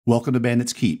Welcome to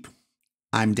Bandit's Keep.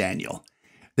 I'm Daniel.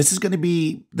 This is going to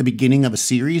be the beginning of a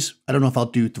series. I don't know if I'll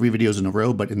do 3 videos in a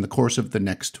row, but in the course of the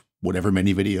next whatever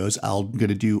many videos, I'm going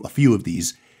to do a few of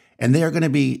these. And they are going to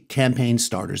be campaign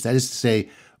starters. That is to say,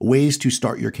 ways to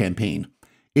start your campaign.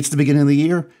 It's the beginning of the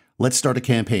year. Let's start a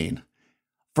campaign.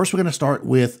 First, we're going to start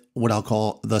with what I'll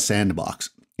call the Sandbox.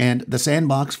 And the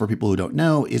Sandbox, for people who don't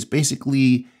know, is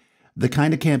basically the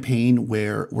kind of campaign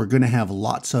where we're going to have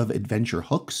lots of adventure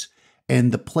hooks,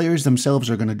 and the players themselves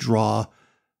are going to draw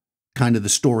kind of the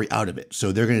story out of it.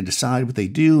 So they're going to decide what they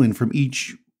do, and from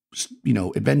each,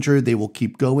 adventure, they will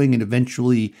keep going, and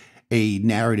eventually a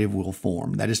narrative will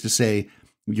form. That is to say,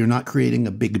 you're not creating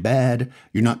a big bad.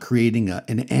 You're not creating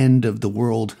an end of the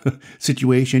world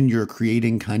situation. You're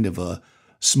creating kind of a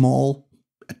small,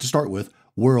 to start with,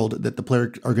 world that the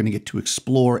players are going to get to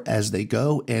explore as they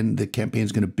go, and the campaign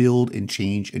is going to build and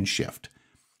change and shift.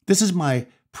 This is my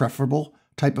preferable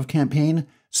type of campaign,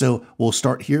 so we'll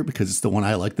start here because it's the one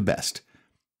I like the best.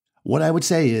 What I would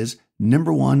say is,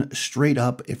 number one, straight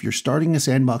up, if you're starting a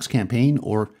Sandbox campaign,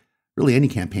 or really any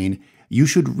campaign, you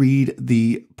should read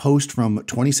the post from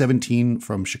 2017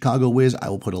 from Chicago Wiz. I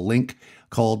will put a link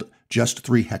called Just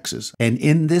 3 Hexes. And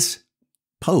in this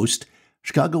post,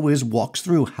 Chicago Wiz walks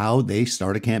through how they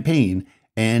start a campaign,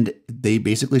 and they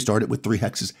basically start it with 3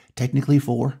 hexes, technically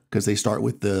 4, because they start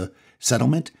with the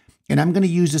settlement. And I'm going to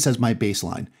use this as my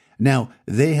baseline. Now,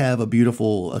 they have a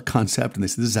beautiful concept, and they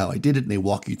say, this is how I did it, and they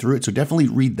walk you through it. So definitely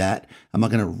read that. I'm not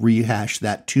going to rehash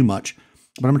that too much,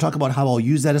 but I'm going to talk about how I'll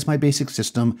use that as my basic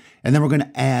system, and then we're going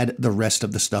to add the rest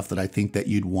of the stuff that I think that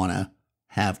you'd want to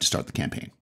have to start the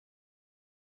campaign.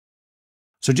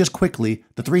 So just quickly,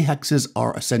 the 3 hexes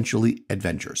are essentially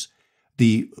adventures.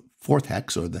 The 4th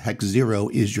hex, or the hex 0,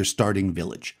 is your starting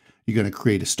village. You're going to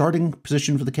create a starting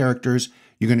position for the characters.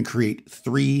 You're going to create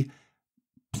 3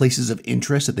 places of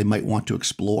interest that they might want to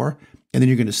explore, and then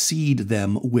you're going to seed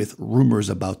them with rumors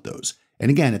about those. And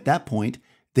again, at that point,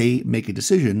 they make a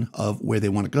decision of where they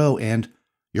want to go, and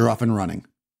you're off and running.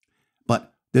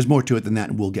 But there's more to it than that,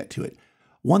 and we'll get to it.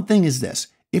 One thing is this: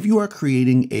 if you are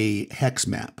creating a hex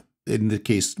map, in the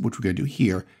case which we're going to do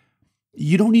here,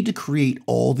 you don't need to create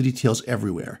all the details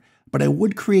everywhere, but I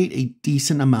would create a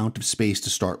decent amount of space to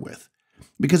start with.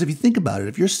 Because if you think about it,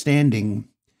 if you're standing,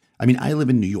 I live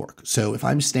in New York, so if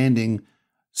I'm standing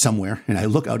somewhere and I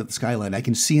look out at the skyline, I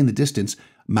can see in the distance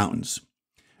mountains.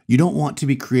 You don't want to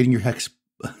be creating your hex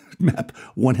map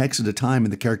 1 hex at a time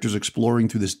and the character's exploring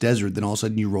through this desert, then all of a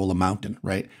sudden you roll a mountain,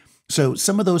 right? So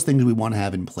some of those things we want to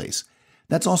have in place.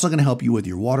 That's also going to help you with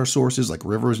your water sources like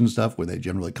rivers and stuff where they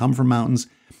generally come from mountains.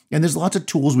 And there's lots of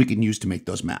tools we can use to make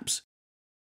those maps.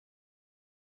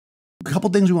 A couple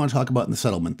things we want to talk about in the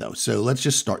settlement though. So let's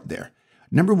just start there.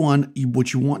 Number one,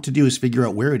 what you want to do is figure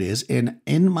out where it is. And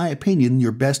in my opinion,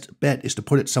 your best bet is to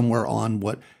put it somewhere on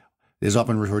what is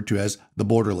often referred to as the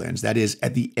borderlands. That is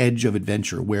at the edge of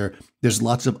adventure where there's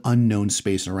lots of unknown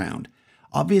space around.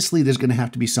 Obviously, there's going to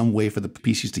have to be some way for the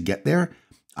PCs to get there.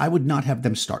 I would not have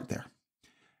them start there.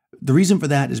 The reason for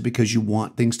that is because you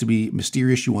want things to be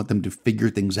mysterious. You want them to figure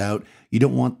things out. You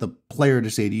don't want the player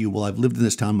to say to you, well, I've lived in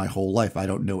this town my whole life. I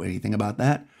don't know anything about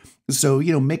that. So,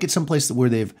 make it someplace where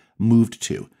they've moved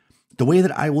to. The way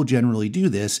that I will generally do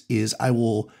this is I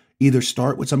will either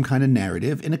start with some kind of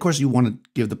narrative. And of course, you want to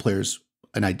give the players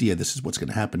an idea. This is what's going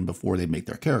to happen before they make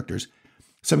their characters.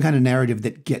 Some kind of narrative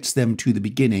that gets them to the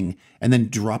beginning and then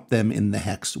drop them in the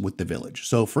hex with the village.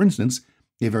 So for instance,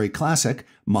 a very classic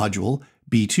module,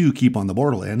 B2 Keep on the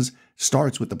Borderlands,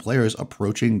 starts with the players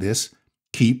approaching this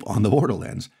keep on the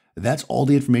Borderlands. That's all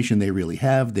the information they really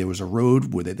have. There was a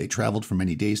road where they traveled for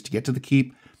many days to get to the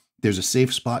keep. There's a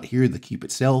safe spot here, the keep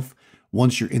itself.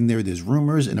 Once you're in there, there's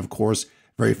rumors. And of course,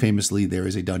 very famously, there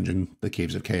is a dungeon, the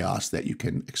Caves of Chaos, that you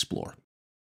can explore.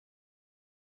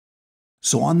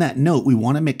 So on that note, we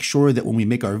want to make sure that when we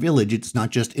make our village, it's not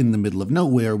just in the middle of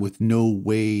nowhere with no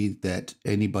way that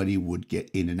anybody would get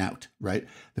in and out, right?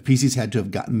 The PCs had to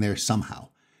have gotten there somehow.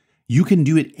 You can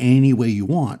do it any way you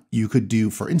want. You could do,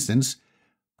 for instance,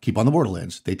 Keep on the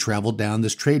Borderlands. They traveled down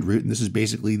this trade route, and this is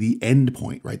basically the end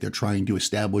point, right? They're trying to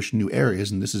establish new areas,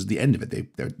 and this is the end of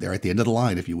it. They're at the end of the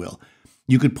line, if you will.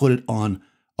 You could put it on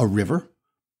a river,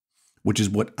 which is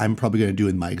what I'm probably going to do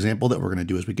in my example that we're going to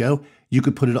do as we go. You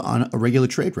could put it on a regular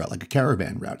trade route, like a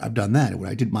caravan route. I've done that. When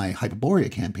I did my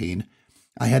Hyperborea campaign,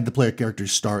 I had the player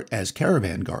characters start as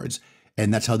caravan guards,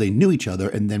 and that's how they knew each other.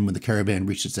 And then when the caravan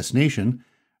reached its destination,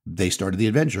 they started the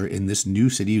adventure in this new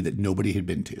city that nobody had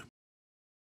been to.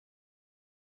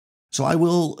 So I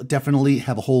will definitely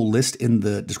have a whole list in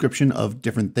the description of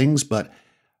different things, but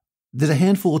there's a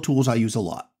handful of tools I use a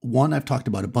lot. One I've talked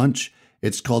about a bunch,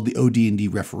 It's called the OD&D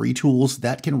Referee Tools.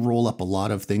 That can roll up a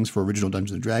lot of things for original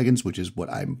Dungeons & Dragons, which is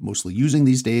what I'm mostly using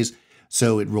these days.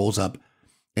 So it rolls up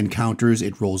encounters,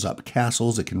 it rolls up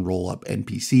castles, it can roll up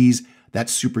NPCs.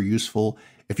 That's super useful.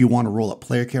 If you want to roll up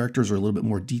player characters or a little bit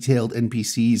more detailed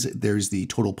NPCs, there's the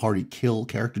total party kill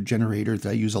character generator that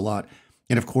I use a lot.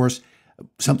 And of course,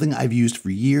 something I've used for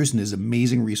years and is an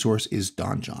amazing resource is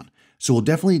Donjon. So we'll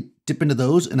definitely dip into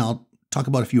those, and I'll talk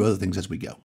about a few other things as we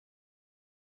go.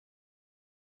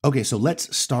 Okay, so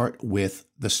let's start with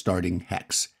the starting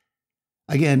hex.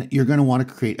 Again, you're going to want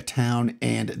to create a town,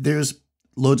 and there's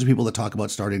loads of people that talk about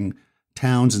starting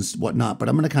towns and whatnot, but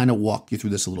I'm going to kind of walk you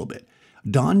through this a little bit.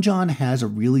 Donjon has a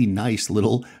really nice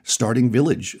little starting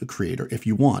village creator if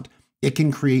you want. It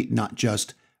can create not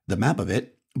just the map of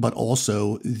it, but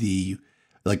also the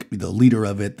leader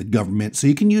of it, the government. So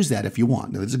you can use that if you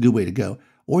want. That's a good way to go.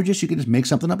 Or you can just make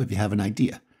something up if you have an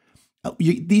idea.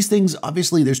 These things,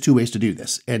 obviously, there's two ways to do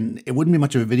this. And it wouldn't be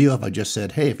much of a video if I just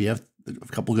said, hey, if you have a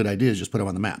couple good ideas, just put them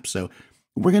on the map. So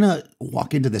we're going to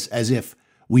walk into this as if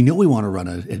we know we want to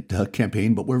run a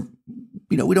campaign, but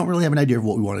we don't really have an idea of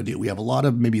what we want to do. We have a lot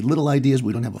of maybe little ideas.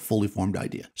 We don't have a fully formed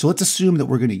idea. So let's assume that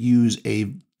we're going to use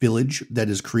a village that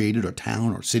is created, or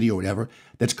town or city or whatever,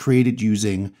 that's created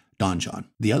using Donjon.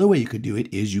 The other way you could do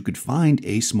it is you could find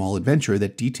a small adventure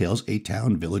that details a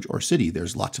town, village, or city.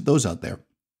 There's lots of those out there.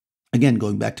 Again,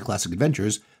 going back to classic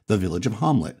adventures, the village of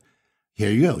Hamlet. Here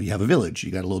you go. You have a village.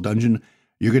 You got a little dungeon.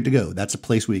 You're good to go. That's a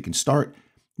place where you can start.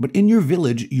 But in your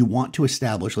village, you want to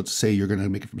establish, let's say you're going to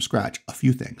make it from scratch, a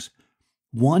few things.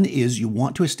 One is you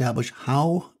want to establish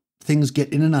how things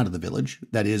get in and out of the village.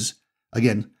 That is,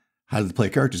 again, how do the player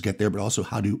characters get there, but also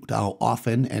how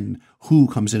often and who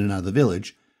comes in and out of the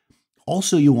village.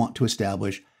 Also, you want to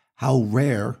establish how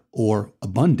rare or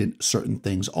abundant certain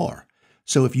things are.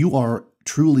 So if you are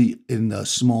truly in the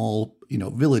small,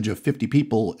 village of 50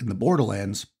 people in the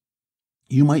Borderlands,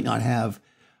 you might not have,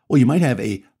 well, you might have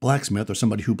a blacksmith or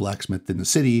somebody who blacksmithed in the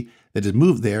city that has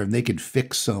moved there, and they could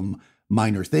fix some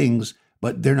minor things,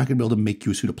 but they're not going to be able to make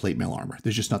you a suit of plate mail armor.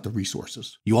 There's just not the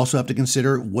resources. You also have to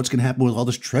consider what's going to happen with all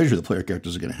this treasure the player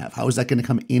characters are going to have. How is that going to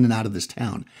come in and out of this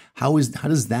town? How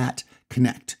does that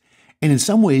connect? And in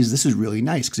some ways, this is really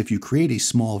nice, because if you create a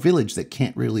small village that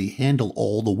can't really handle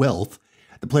all the wealth,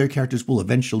 the player characters will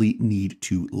eventually need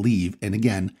to leave. And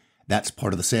again, that's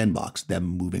part of the sandbox, them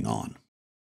moving on.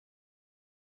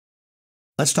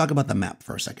 Let's talk about the map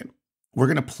for a second. We're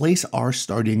going to place our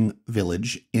starting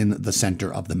village in the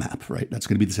center of the map, right? That's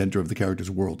going to be the center of the character's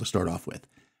world to start off with.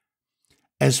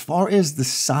 As far as the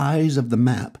size of the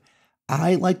map,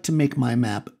 I like to make my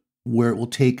map where it will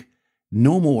take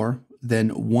no more than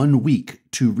 1 week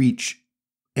to reach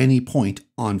any point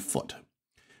on foot.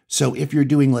 So if you're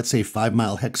doing, let's say,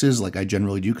 5-mile hexes, like I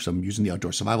generally do because I'm using the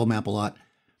outdoor survival map a lot,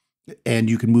 and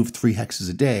you can move 3 hexes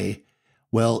a day,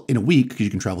 well, in a week, because you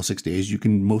can travel 6 days, you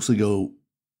can mostly go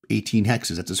 18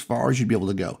 hexes. That's as far as you'd be able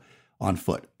to go on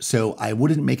foot. So I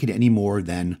wouldn't make it any more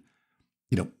than,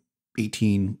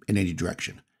 18 in any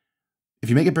direction. If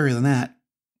you make it bigger than that,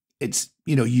 it's,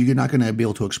 you're not going to be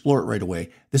able to explore it right away.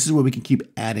 This is where we can keep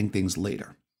adding things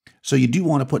later. So you do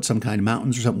want to put some kind of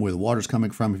mountains or something where the water's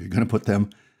coming from if you're going to put them.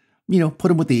 Put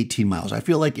them with the 18 miles. I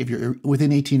feel like if you're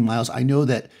within 18 miles, I know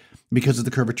that because of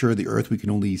the curvature of the earth, we can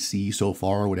only see so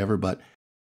far or whatever, but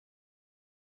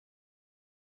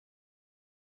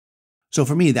so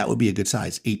for me, that would be a good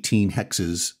size. 18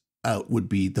 hexes out would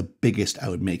be the biggest I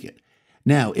would make it.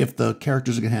 Now, if the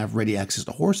characters are going to have ready access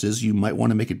to horses, you might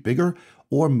want to make it bigger,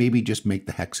 or maybe just make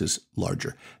the hexes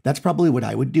larger. That's probably what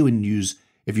I would do and use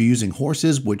if you're using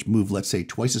horses, which move, let's say,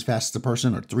 twice as fast as a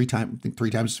person or three times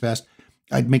as fast.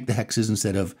 I'd make the hexes,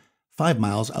 instead of 5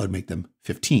 miles, I would make them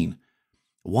 15.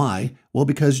 Why? Well,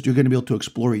 because you're going to be able to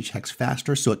explore each hex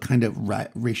faster, so it kind of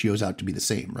ratios out to be the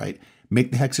same, right?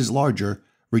 Make the hexes larger,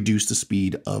 reduce the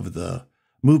speed of the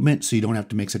movement, so you don't have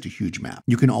to make such a huge map.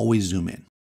 You can always zoom in.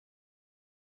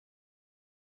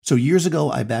 So years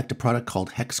ago, I backed a product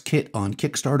called HexKit on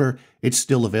Kickstarter. It's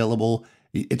still available.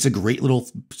 It's a great little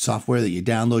software that you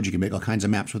download. You can make all kinds of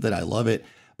maps with it. I love it.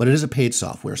 But it is a paid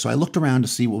software. So I looked around to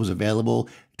see what was available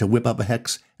to whip up a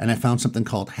hex, and I found something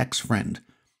called HexFriend.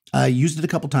 I used it a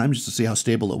couple times just to see how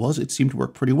stable it was. It seemed to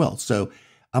work pretty well. So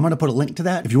I'm going to put a link to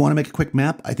that. If you want to make a quick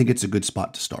map, I think it's a good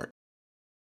spot to start.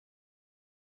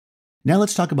 Now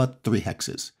let's talk about 3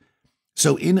 hexes.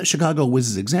 So in Chicago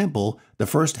Wiz's example, the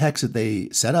first hex that they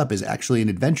set up is actually an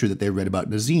adventure that they read about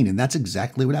in a zine, and that's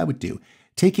exactly what I would do.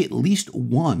 Take at least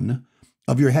one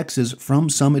of your hexes from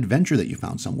some adventure that you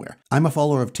found somewhere. I'm a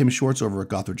follower of Tim Schwartz over at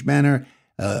Gothridge Manor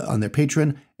on their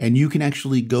Patreon, and you can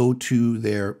actually go to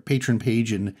their Patreon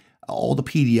page and all the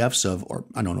PDFs of, or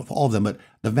I don't know if all of them, but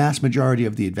the vast majority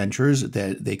of the adventures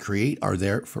that they create are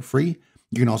there for free.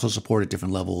 You can also support at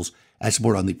different levels. I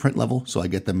support on the print level, so I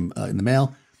get them in the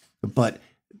mail. But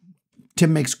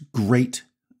Tim makes great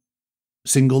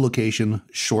single location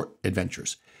short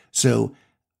adventures. So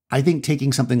I think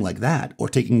taking something like that, or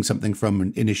taking something from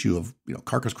an issue of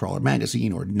Carcass Crawler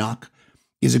magazine or Knock,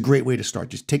 is a great way to start.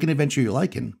 Just take an adventure you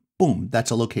like and boom,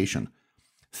 that's a location.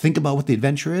 Think about what the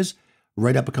adventure is,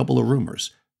 write up a couple of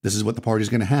rumors. This is what the party's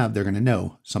going to have. They're going to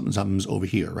know something's over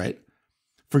here, right?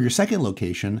 For your second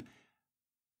location,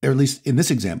 or at least in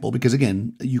this example, because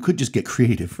again, you could just get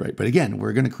creative, right? But again,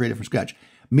 we're going to create it from scratch.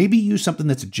 Maybe use something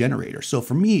that's a generator. So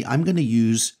for me, I'm going to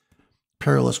use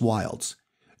Perilous Wilds.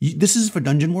 This is for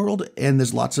Dungeon World, and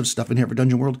there's lots of stuff in here for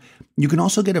Dungeon World. You can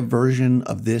also get a version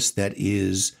of this that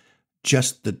is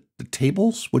just the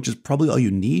tables, which is probably all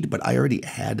you need, but I already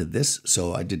had this,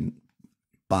 so I didn't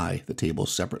buy the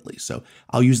tables separately. So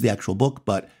I'll use the actual book,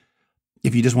 but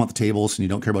if you just want the tables and you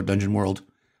don't care about Dungeon World,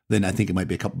 then I think it might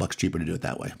be a couple bucks cheaper to do it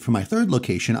that way. For my third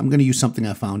location, I'm going to use something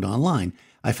I found online.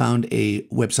 I found a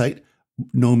website,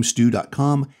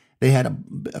 gnomestew.com. They had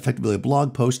effectively a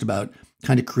blog post about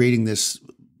kind of creating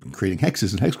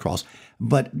hexes and hex crawls.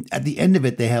 But at the end of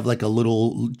it, they have like a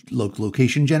little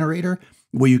location generator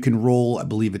where you can roll, I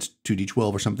believe it's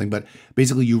 2d12 or something, but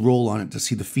basically you roll on it to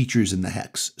see the features in the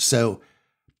hex. So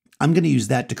I'm going to use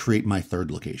that to create my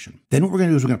third location. Then what we're going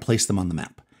to do is we're going to place them on the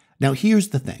map. Now, here's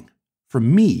the thing. For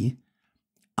me,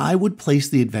 I would place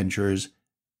the adventures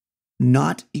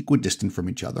not equidistant from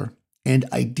each other, and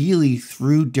ideally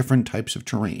through different types of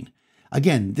terrain.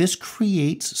 Again, this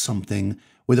creates something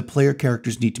where the player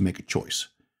characters need to make a choice.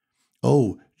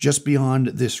 Oh, just beyond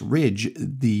this ridge,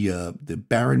 the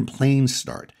barren plains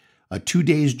start. A 2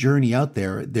 days journey out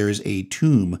there, there's a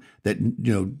tomb that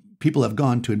people have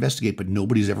gone to investigate, but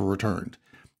nobody's ever returned,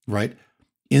 right?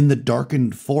 In the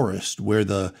darkened forest where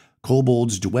the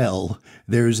kobolds dwell,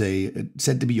 there's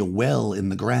said to be a well in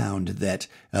the ground that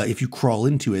if you crawl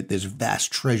into it, there's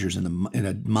vast treasures in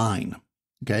a mine.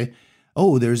 Okay.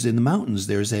 Oh, there's in the mountains,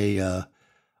 there's a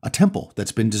temple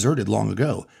that's been deserted long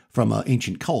ago from an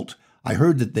ancient cult. I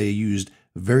heard that they used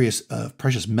various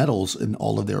precious metals in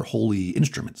all of their holy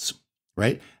instruments,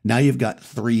 right? Now you've got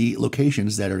 3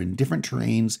 locations that are in different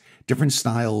terrains, different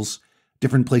styles,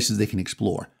 different places they can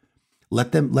explore.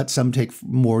 Let some take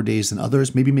more days than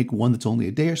others. Maybe make one that's only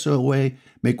a day or so away,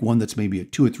 make one that's maybe a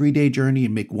 2 or 3 day journey,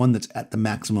 and make one that's at the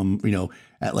maximum,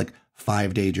 at like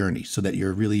 5-day journey, so that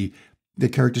the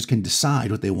characters can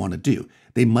decide what they want to do.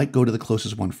 They might go to the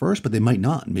closest one first, but they might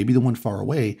not. Maybe the one far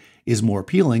away is more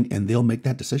appealing, and they'll make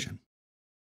that decision.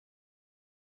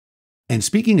 And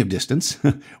speaking of distance,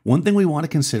 one thing we want to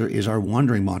consider is our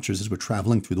wandering monsters as we're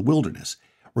traveling through the wilderness.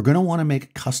 We're going to want to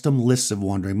make custom lists of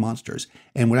wandering monsters.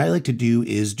 And what I like to do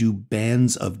is do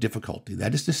bands of difficulty.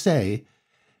 That is to say,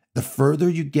 the further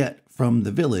you get from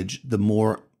the village, the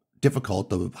more difficult,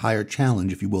 the higher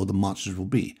challenge, if you will, the monsters will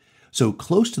be. So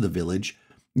close to the village,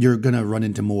 you're going to run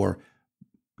into more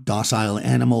docile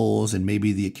animals and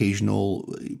maybe the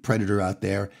occasional predator out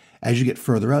there. As you get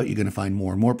further out, you're going to find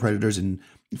more and more predators. And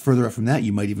further up from that,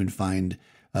 you might even find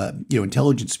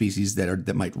intelligent species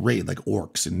that might raid, like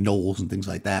orcs and gnolls and things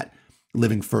like that,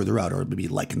 living further out, or maybe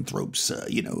lycanthropes,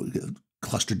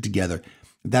 clustered together.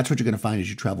 That's what you're going to find as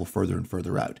you travel further and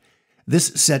further out. This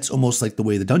sets almost like the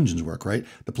way the dungeons work, right?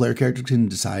 The player characters can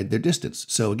decide their distance.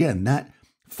 So again, that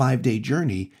 5-day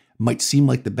journey might seem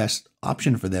like the best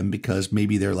option for them because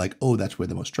maybe they're like, oh, that's where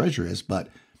the most treasure is. But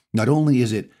not only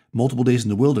is it multiple days in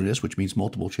the wilderness, which means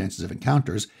multiple chances of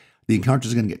encounters, the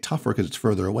encounters are going to get tougher because it's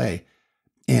further away.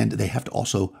 And they have to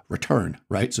also return,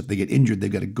 right? So if they get injured,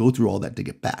 they've got to go through all that to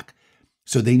get back.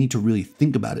 So they need to really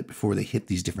think about it before they hit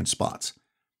these different spots.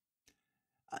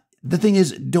 The thing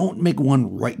is, don't make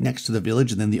one right next to the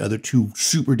village and then the other 2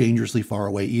 super dangerously far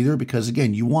away either, because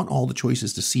again, you want all the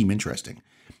choices to seem interesting.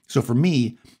 So for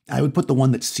me, I would put the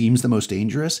one that seems the most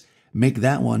dangerous, make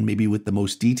that one maybe with the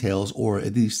most details, or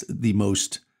at least the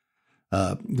most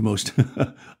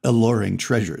alluring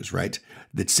treasures, right?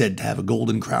 That's said to have a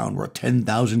golden crown worth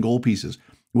 10,000 gold pieces,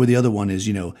 where the other one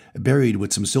is, buried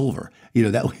with some silver.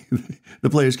 That way the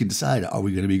players can decide, are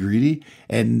we going to be greedy?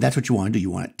 And that's what you want to do. You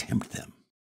want to tempt them.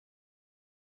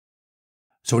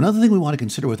 So another thing we want to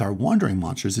consider with our wandering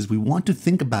monsters is we want to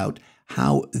think about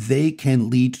how they can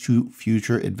lead to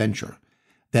future adventure.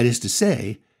 That is to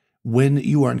say, when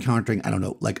you are encountering, I don't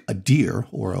know, like a deer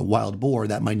or a wild boar,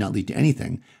 that might not lead to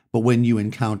anything. But when you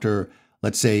encounter,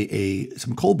 let's say,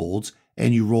 some kobolds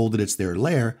and you roll that it's their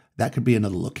lair, that could be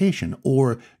another location.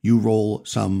 Or you roll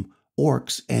some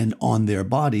orcs and on their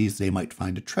bodies, they might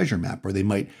find a treasure map, or they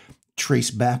might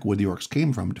trace back where the orcs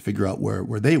came from to figure out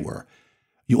where they were.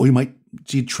 Or you might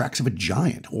see tracks of a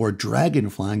giant or a dragon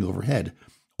flying overhead.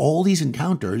 All these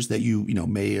encounters that you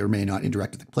may or may not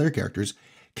interact with the player characters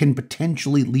can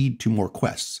potentially lead to more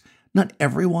quests. Not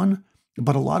everyone,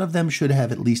 but a lot of them should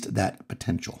have at least that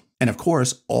potential. And of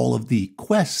course, all of the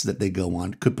quests that they go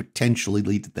on could potentially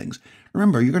lead to things.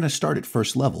 Remember, you're going to start at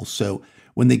first level. So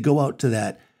when they go out to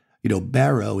that,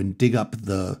 barrow and dig up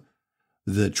the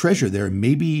treasure there,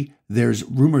 maybe there's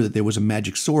rumor that there was a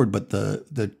magic sword, but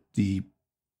the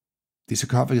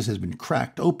sarcophagus has been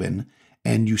cracked open,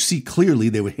 and you see clearly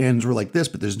their hands were like this,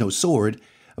 but there's no sword,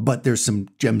 but there's some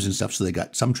gems and stuff, so they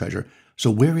got some treasure. So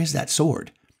where is that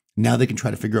sword? Now they can try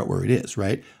to figure out where it is,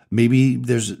 right? Maybe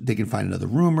they can find another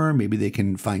rumor, maybe they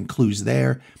can find clues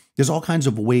there. There's all kinds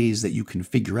of ways that you can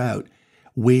figure out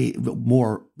way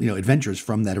more, adventures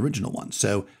from that original one.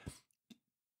 So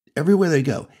everywhere they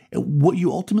go, what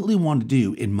you ultimately want to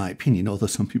do, in my opinion, although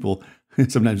some people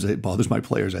sometimes it bothers my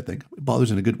players, I think it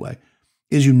bothers in a good way,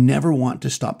 is you never want to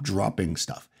stop dropping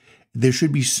stuff. There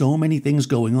should be so many things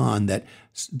going on that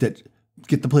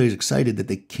get the players excited that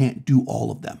they can't do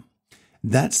all of them.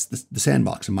 That's the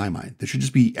sandbox in my mind. There should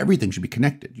just be, everything should be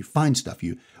connected. You find stuff.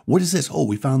 What is this? Oh,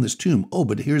 we found this tomb. Oh,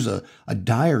 but here's a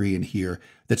diary in here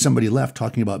that somebody left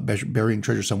talking about burying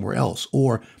treasure somewhere else.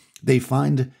 Or they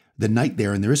find the knight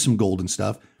there and there is some gold and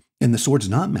stuff, and the sword's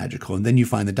not magical. And then you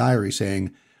find the diary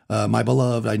saying, my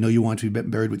beloved, I know you want to be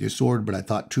buried with your sword, but I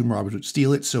thought tomb robbers would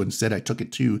steal it. So instead I took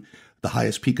it to the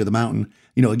highest peak of the mountain,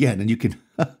 again, and you can,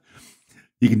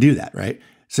 you can do that, right?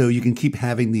 So you can keep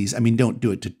having these. I mean, don't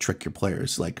do it to trick your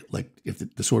players. Like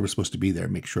if the sword was supposed to be there,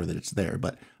 make sure that it's there.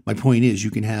 But my point is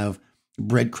you can have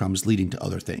breadcrumbs leading to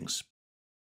other things.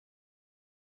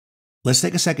 Let's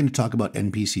take a second to talk about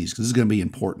NPCs, because this is going to be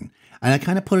important. And I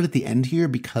kind of put it at the end here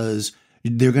because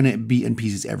they're going to be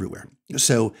NPCs everywhere.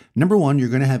 So number one, you're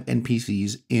going to have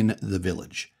NPCs in the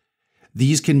village.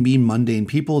 These can be mundane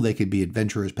people. They could be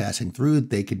adventurers passing through.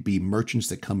 They could be merchants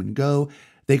that come and go.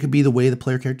 They could be the way the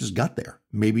player characters got there.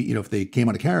 Maybe, if they came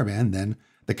on a caravan, then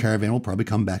the caravan will probably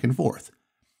come back and forth.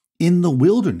 In the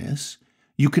wilderness,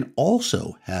 you can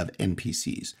also have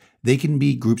NPCs. They can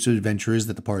be groups of adventurers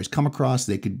that the parties come across.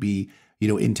 They could be,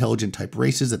 intelligent type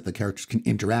races that the characters can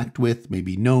interact with,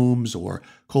 maybe gnomes or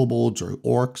kobolds or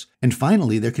orcs. And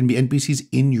finally, there can be NPCs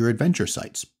in your adventure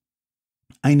sites.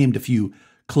 I named a few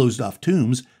closed off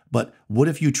tombs, but what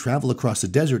if you travel across the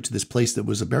desert to this place that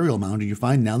was a burial mound and you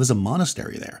find now there's a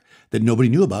monastery there that nobody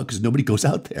knew about because nobody goes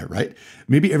out there, right?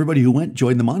 Maybe everybody who went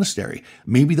joined the monastery.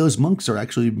 Maybe those monks are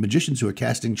actually magicians who are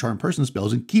casting charm person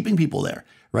spells and keeping people there,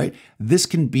 right? This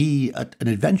can be an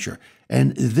adventure.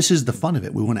 And this is the fun of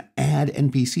it. We want to add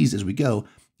NPCs as we go.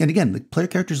 And again, the player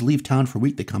characters leave town for a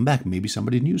week. They come back. Maybe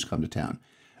somebody new's come to town.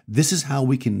 This is how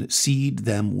we can seed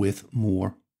them with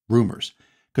more rumors,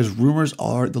 because rumors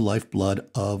are the lifeblood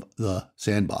of the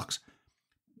sandbox.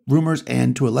 Rumors,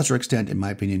 and to a lesser extent, in my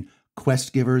opinion,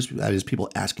 quest givers, that is people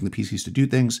asking the PCs to do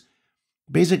things.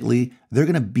 Basically, they're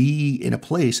going to be in a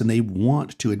place and they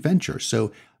want to adventure.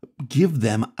 So give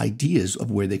them ideas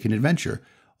of where they can adventure.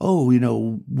 Oh,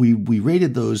 we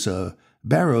raided those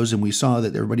barrows and we saw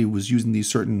that everybody was using these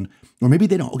certain, or maybe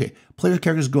they don't. Okay, player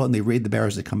characters go out and they raid the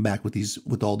barrows. They come back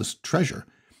with all this treasure.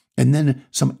 And then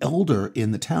some elder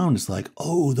in the town is like,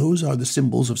 oh, those are the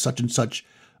symbols of such and such,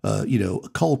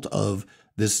 cult of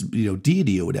this,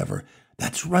 deity or whatever.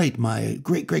 That's right. My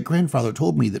great-great-grandfather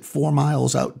told me that 4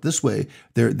 miles out this way,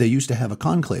 they used to have a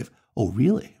conclave. Oh,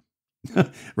 really?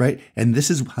 Right? And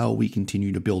this is how we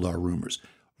continue to build our rumors.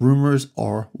 Rumors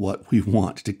are what we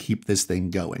want to keep this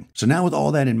thing going. So now with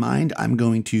all that in mind, I'm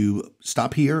going to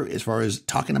stop here as far as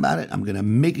talking about it. I'm going to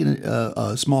make it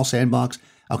a small sandbox.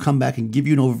 I'll come back and give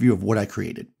you an overview of what I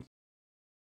created.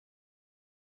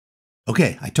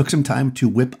 Okay, I took some time to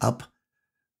whip up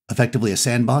effectively a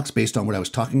sandbox based on what I was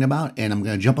talking about, and I'm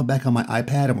going to jump it back on my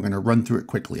iPad and we're going to run through it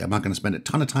quickly. I'm not going to spend a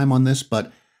ton of time on this,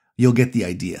 but you'll get the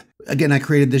idea. Again, I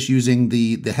created this using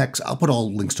the hex. I'll put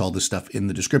all links to all this stuff in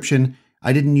the description.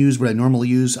 I didn't use what I normally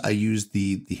use. I used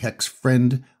the hex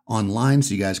friend online,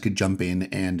 so you guys could jump in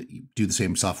and do the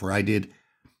same software I did.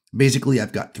 Basically,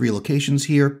 I've got 3 locations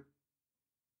here.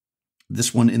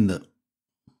 This one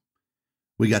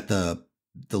we got the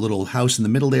little house in the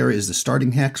middle there is the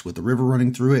starting hex with the river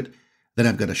running through it. Then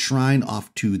I've got a shrine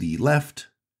off to the left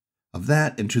of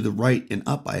that, and to the right and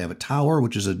up I have a tower,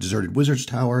 which is a deserted wizard's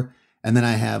tower. And then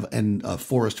I have a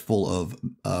forest full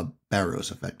of barrows,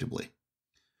 effectively.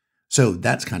 So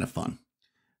that's kind of fun.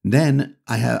 Then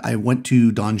I went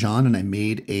to Donjon and I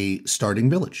made a starting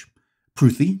village,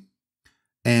 Pruthi,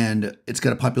 and it's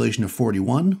got a population of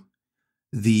 41.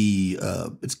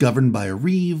 It's governed by a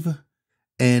reeve,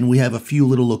 and we have a few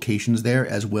little locations there,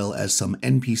 as well as some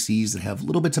NPCs that have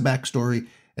little bits of backstory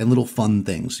and little fun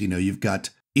things. You know, you've got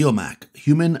Eomac,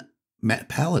 human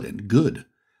paladin, good.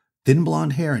 Thin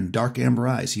blonde hair and dark amber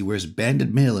eyes. He wears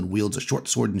banded mail and wields a short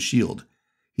sword and shield.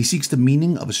 He seeks the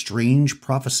meaning of a strange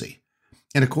prophecy.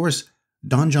 And of course,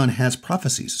 Don John has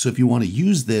prophecies. So if you want to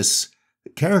use this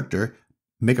character,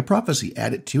 make a prophecy,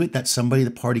 add it to it. That's somebody the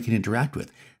party can interact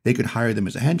with. They could hire them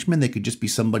as a henchman. They could just be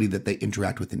somebody that they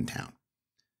interact with in town.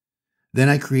 Then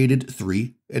I created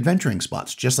 3 adventuring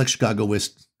spots, just like Chicago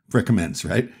West recommends,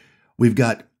 right? We've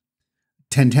got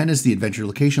 1010 is the adventure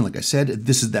location. Like I said,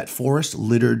 this is that forest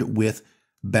littered with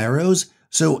barrows.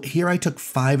 So here I took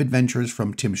 5 adventures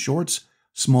from Tim Short's,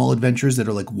 small adventures that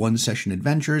are like 1-session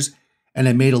adventures. And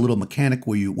I made a little mechanic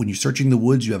where when you're searching the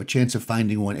woods, you have a chance of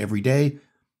finding one every day.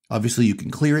 Obviously, you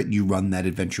can clear it. You run that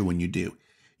adventure when you do.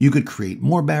 You could create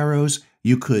more barrows.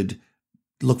 You could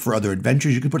look for other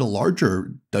adventures. You could put a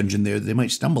larger dungeon there that they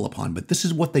might stumble upon. But this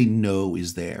is what they know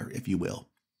is there, if you will.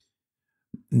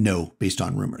 Know based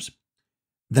on rumors.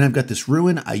 Then I've got this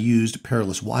ruin. I used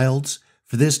Perilous Wilds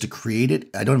for this to create it.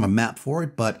 I don't have a map for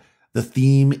it, but the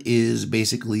theme is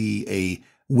basically a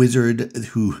wizard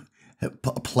who a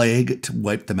plague to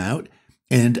wipe them out,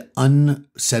 and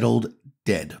unsettled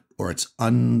dead, or it's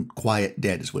unquiet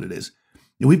dead is what it is.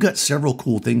 And we've got several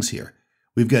cool things here.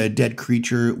 We've got a dead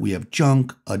creature, we have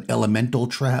junk, an elemental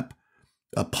trap,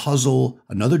 a puzzle,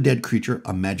 another dead creature,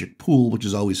 a magic pool, which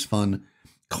is always fun,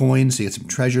 coins, so you get some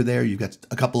treasure there. You've got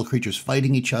a couple of creatures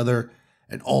fighting each other,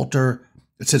 an altar.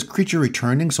 It says creature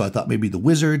returning, so I thought maybe the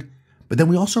wizard, but then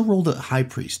we also rolled a high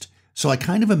priest. So I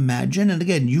kind of imagine, and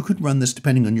again, you could run this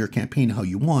depending on your campaign how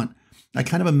you want. I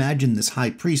kind of imagine this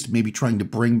high priest maybe trying to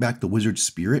bring back the wizard's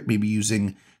spirit, maybe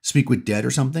using Speak with Dead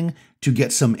or something to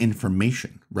get some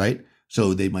information, right?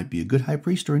 So they might be a good high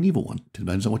priest or an evil one.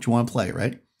 Depends on what you want to play,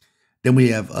 right? Then we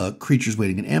have creatures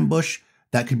waiting in ambush.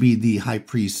 That could be the high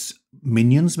priest's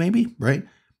minions, maybe, right?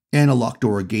 And a locked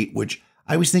door or gate, which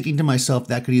I was thinking to myself,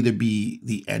 that could either be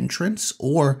the entrance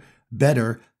or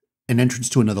better, an entrance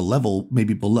to another level,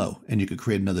 maybe below, and you could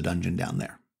create another dungeon down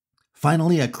there.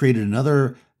 Finally, I created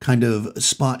another kind of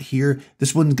spot here.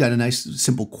 This one's got a nice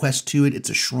simple quest to it. It's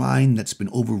a shrine that's been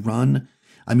overrun.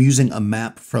 I'm using a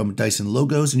map from Dyson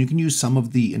Logos, and you can use some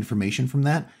of the information from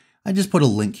that. I just put a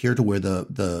link here to where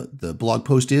the blog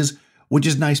post is, which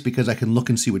is nice because I can look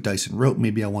and see what Dyson wrote.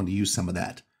 Maybe I want to use some of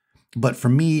that. But for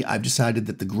me, I've decided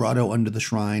that the grotto under the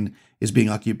shrine is being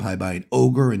occupied by an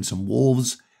ogre and some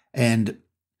wolves, and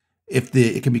if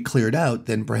it can be cleared out,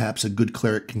 then perhaps a good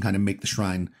cleric can kind of make the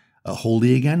shrine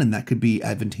holy again, and that could be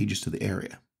advantageous to the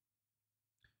area.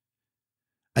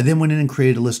 I then went in and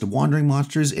created a list of wandering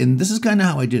monsters, and this is kind of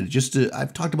how I did it.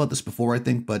 I've talked about this before, I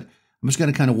think, but I'm just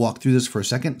going to kind of walk through this for a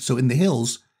second. So in the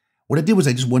hills, what I did was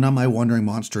I just went on my wandering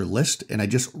monster list, and I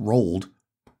just rolled,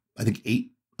 I think,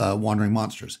 8 wandering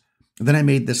monsters. And then I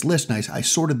made this list, and I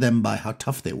sorted them by how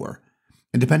tough they were.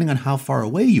 And depending on how far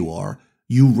away you are,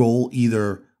 you roll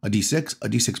either a d6, a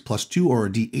d6 plus 2, or a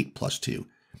d8 plus 2.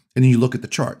 And then you look at the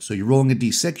chart. So you're rolling a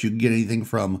d6, you can get anything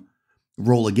from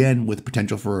roll again with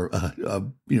potential for,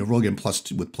 roll again plus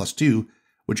 2 with plus 2,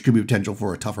 which could be potential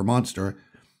for a tougher monster,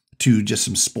 to just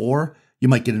some spore. You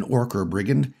might get an orc or a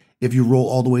brigand. If you roll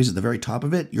all the ways at the very top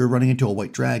of it, you're running into a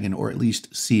white dragon, or at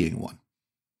least seeing one.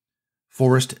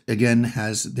 Forest, again,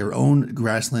 has their own.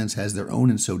 Grasslands has their own,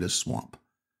 and so does swamp.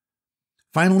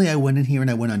 Finally, I went in here and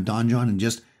I went on Don John and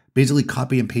just basically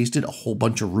copy and pasted a whole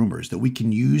bunch of rumors that we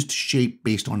can use to shape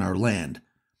based on our land.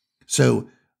 So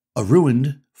a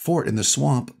ruined fort in the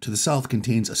swamp to the south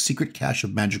contains a secret cache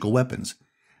of magical weapons.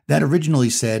 That originally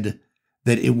said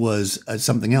that it was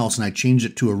something else, and I changed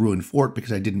it to a ruined fort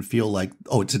because I didn't feel like,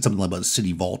 it said something about a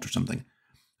city vault or something.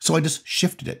 So I just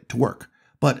shifted it to work.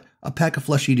 But a pack of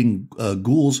flesh-eating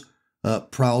ghouls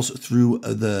prowls through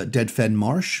the dead fen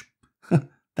marsh.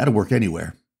 That'll work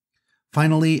anywhere.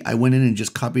 Finally, I went in and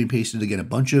just copied and pasted again a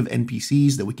bunch of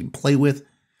NPCs that we can play with.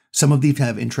 Some of these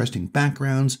have interesting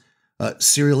backgrounds.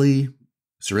 Cyrilli,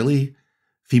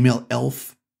 female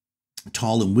elf,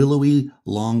 tall and willowy,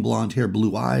 long blonde hair,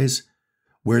 blue eyes,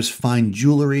 wears fine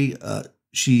jewelry.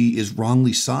 She is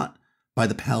wrongly sought by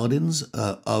the paladins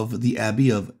of the Abbey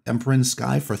of Emperor's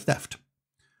Sky for theft.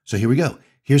 So here we go.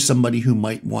 Here's somebody who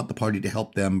might want the party to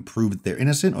help them prove that they're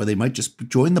innocent, or they might just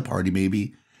join the party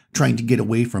maybe, trying to get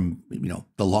away from,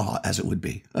 the law, as it would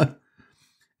be.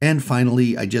 And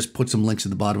finally, I just put some links at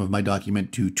the bottom of my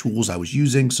document to tools I was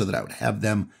using so that I would have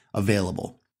them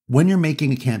available. When you're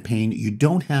making a campaign, you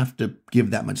don't have to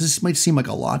give that much. This might seem like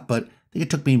a lot, but I think it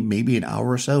took me maybe an hour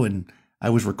or so, and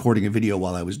I was recording a video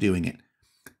while I was doing it.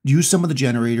 use some of the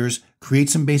generators, create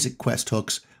some basic quest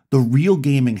hooks. The real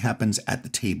gaming happens at the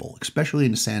table, especially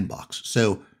in a sandbox.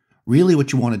 So really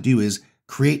what you want to do is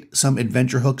create some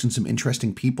adventure hooks and some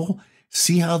interesting people,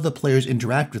 see how the players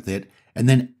interact with it, and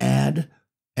then add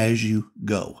as you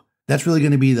go. That's really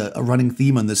going to be a running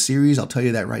theme on this series. I'll tell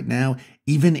you that right now.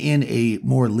 Even in a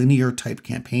more linear type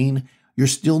campaign, you're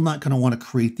still not going to want to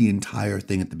create the entire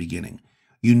thing at the beginning.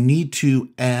 You need to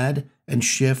add and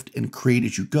shift and create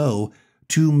as you go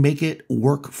to make it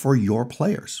work for your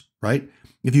players, right?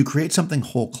 If you create something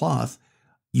whole cloth,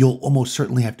 you'll almost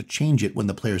certainly have to change it when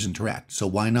the players interact. So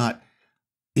why not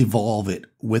evolve it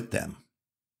with them?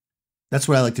 That's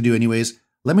what I like to do anyways.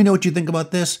 Let me know what you think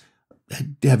about this.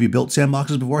 Have you built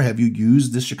sandboxes before? Have you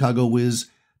used this Chicago Wiz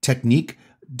technique?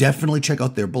 Definitely check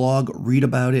out their blog, read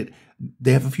about it.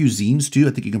 They have a few zines too.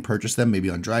 I think you can purchase them maybe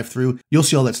on drive-thru. You'll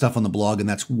see all that stuff on the blog, and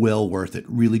that's well worth it.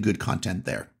 Really good content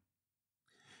there.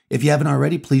 If you haven't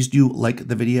already, please do like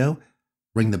the video,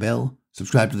 ring the bell,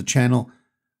 subscribe to the channel,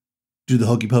 do the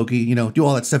hokey pokey, do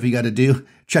all that stuff you got to do.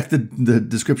 Check the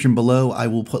description below. I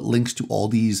will put links to all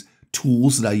these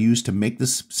tools that I use to make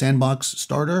this sandbox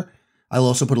starter. I'll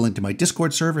also put a link to my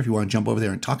Discord server if you want to jump over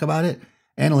there and talk about it,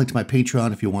 and a link to my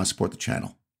Patreon if you want to support the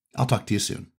channel. I'll talk to you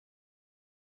soon.